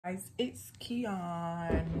Guys, it's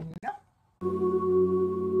Keon.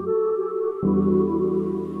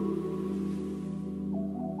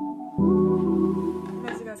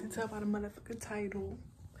 As you guys can tell by the motherfucking title,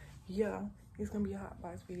 yeah, it's gonna be a hot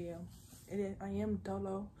box video. It is. I am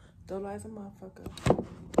Dolo. Dolo as a motherfucker.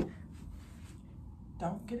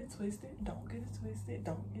 Don't get it twisted. Don't get it twisted.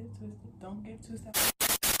 Don't get it twisted. Don't get it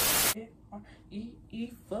twisted.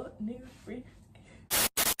 E fuck nigga free.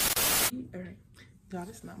 Y'all,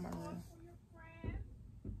 this is not my room.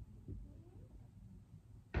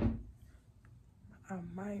 I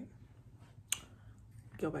might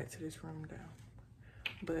go back to this room down,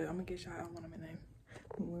 but I'm gonna get y'all out when I'm in there.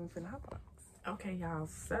 We're finna hot box. Okay, y'all.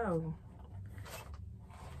 So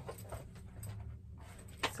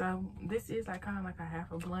this is like kind of like a half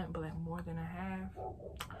a blunt, but like more than a half.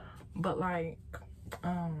 But like,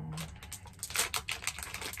 yeah,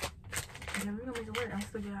 we're gonna make it work. I'm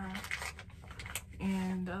still getting high,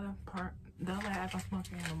 and the other half I'm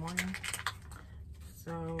smoking in the morning.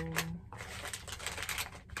 So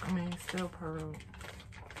I mean, it's still pearl.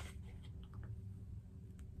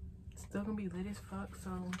 Still gonna be lit as fuck,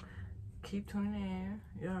 so keep tuning in.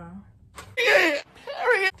 Yeah.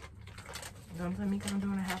 Don't tell me because I'm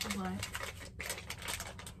doing a half a blunt.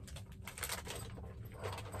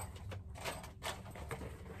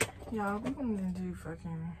 Y'all, we gonna do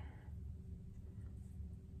fucking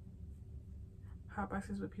hot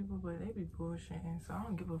boxes with people, but they be bullshitting, so I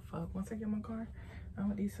don't give a fuck. Once I get my car, I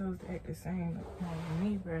want these hoes to act the same like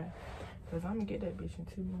me, bruh. Because I'm gonna get that bitch in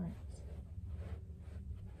 2 months.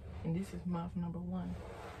 And this is month number 1.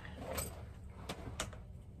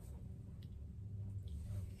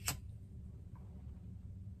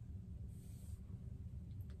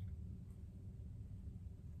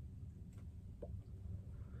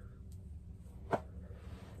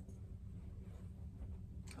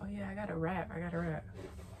 Oh yeah, I gotta rap.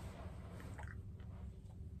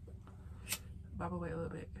 Baba, wait a little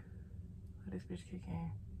bit. Let this bitch kick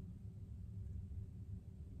in.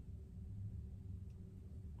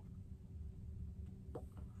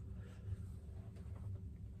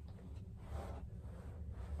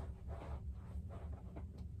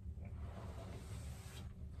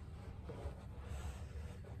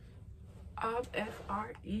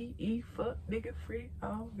 F-R-E-E, fuck nigga free.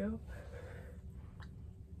 Oh no.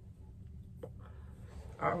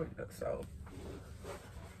 Already look so.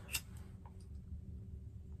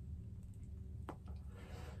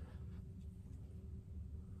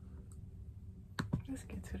 Let's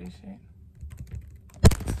get to this shit.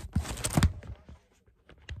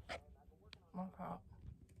 My fault.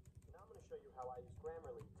 Now I'm going to show you how I use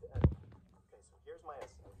Grammarly to edit. Okay, so here's my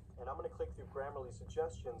essay, and I'm going to click through Grammarly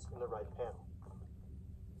suggestions in the right panel.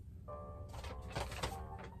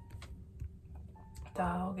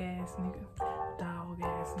 Dog ass nigga. Dog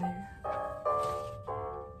ass nigga.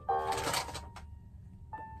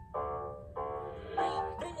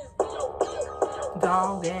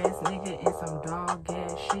 Dog ass nigga and some dog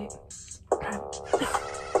ass shit.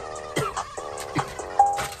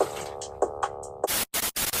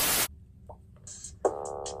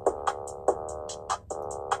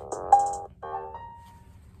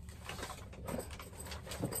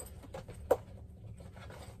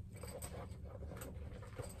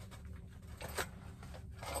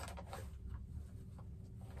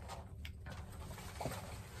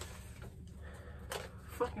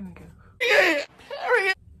 Fucking nigga.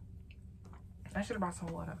 I should have brought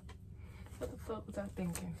some water. What the fuck was I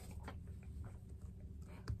thinking?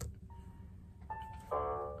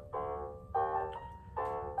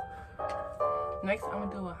 Next, I'm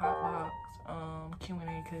gonna do a hot box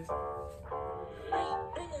Q&A because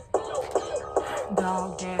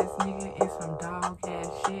dog ass nigga and some dog ass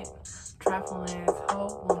shit. Trifle ass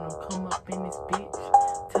hoe wanna come up in this bitch.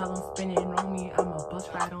 Tell him spin it on me, I'ma bust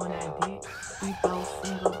right on that dick. We both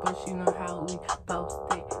single, but you know how we both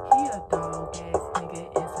stick. He a dog ass nigga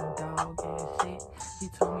and some dog ass shit. He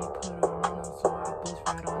told me put her on him, so I bust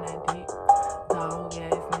right on that dick. Dog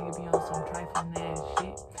ass nigga be on some trifling ass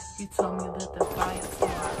shit. He told me let the fire, so I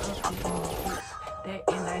up it in the bitch. That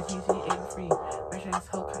N-I-G-G-A free. Fresh ass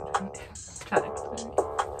hoe try to put me.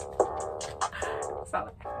 That's all I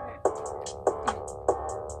had.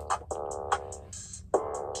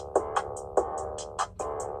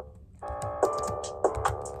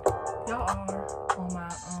 Y'all are on my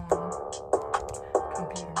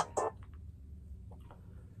computer.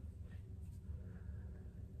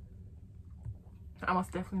 I'm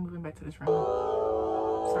most definitely moving back to this room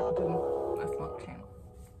so I can do a smoke channel.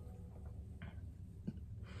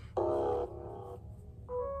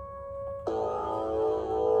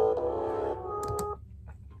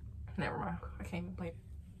 Never mind. I can't even play it.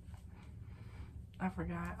 I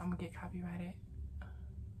forgot. I'm gonna get copyrighted.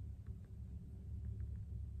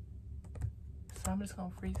 So I'm just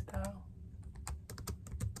gonna freestyle.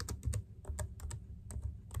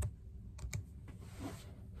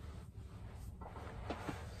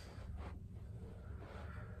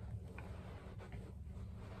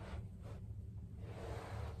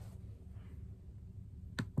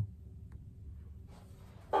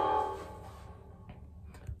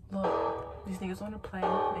 Look, these niggas wanna play. They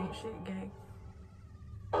ain't shit gay.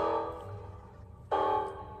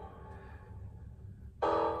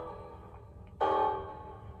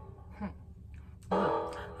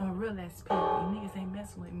 Look, I'm a real ass pig. You niggas ain't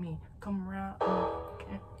messing with me. Come around.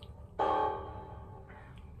 Okay.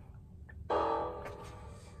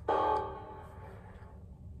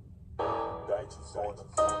 I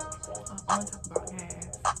wanna talk about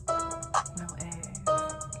gas. No ass.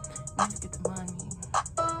 Niggas get the money.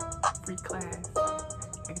 Free class. I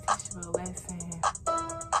can teach you a lesson.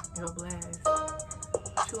 Yo blast.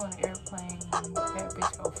 Put you on an airplane. That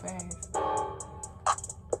bitch go fast.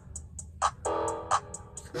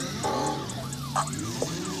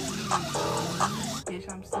 Bitch,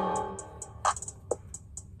 I'm single.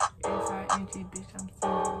 S-I-N-G, bitch, I'm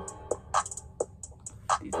single.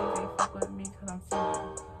 These niggas ain't fuck with me cause I'm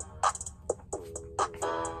single.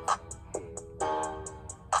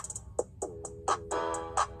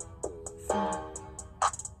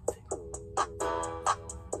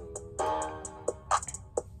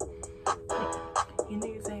 You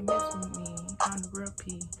niggas ain't mess with me. I'm the real P.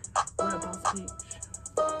 Real boss bitch.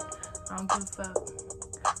 I don't give a fuck.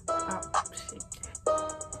 Oh, shit.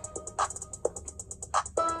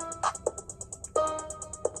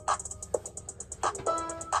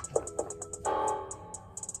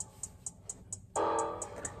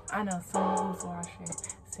 I know someone who's watching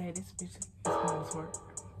said this bitch is gonna twerk.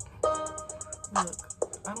 Look,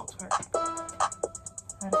 I don't twerk.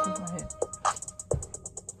 I had to keep my head.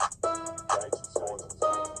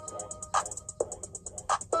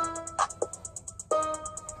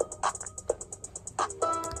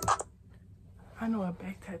 I know a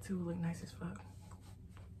back tattoo look nice as fuck.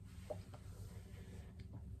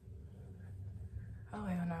 Oh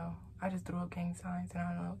hell no. I just threw up gang signs and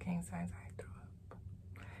I don't know what gang signs I threw up.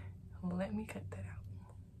 Let me cut that out.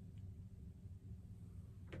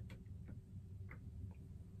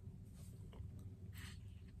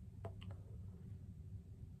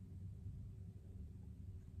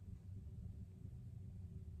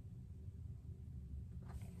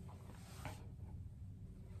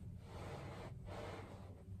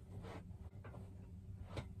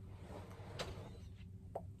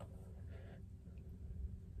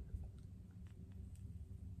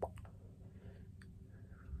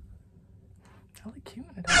 I look cute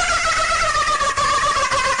in it.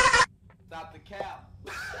 Stop the cap.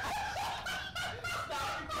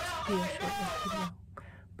 Yeah, short this video.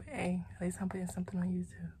 But hey, at least I'm putting something on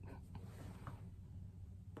YouTube.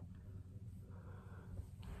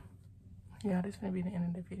 Yeah, this is gonna be the end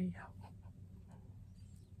of the video.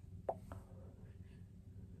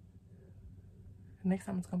 Next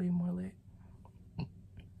time it's gonna be more lit. I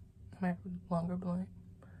might have a longer blunt.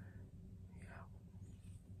 Yeah.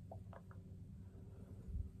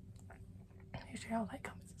 Make sure y'all like,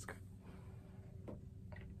 comment, subscribe.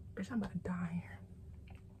 Bitch, I'm about to die here.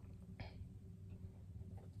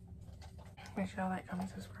 Make sure y'all like, comment,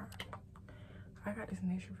 subscribe. I got this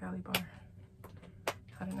Nature Valley bar.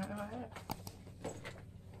 I did not know I had.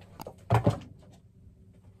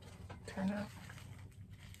 Turn up.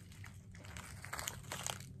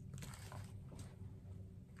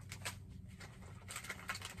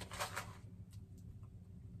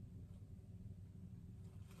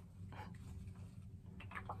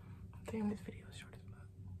 Damn, this video is short as fuck.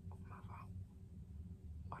 My fault.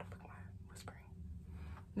 Why the fuck am I whispering?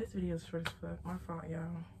 This video is short as fuck. My fault,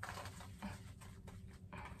 y'all.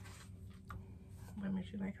 But make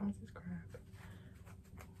sure you like, comment, subscribe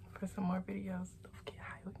for some more videos. Don't get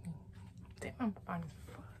high with me. Damn, I'm fine as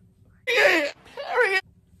fuck. Yeah, period.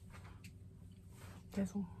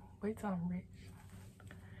 Just wait till I'm rich.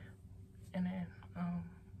 And then,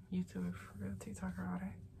 YouTuber for real, TikToker, all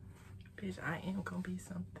that. Bitch, I am gonna be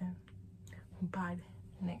something by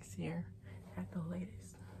next year at the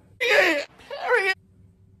latest.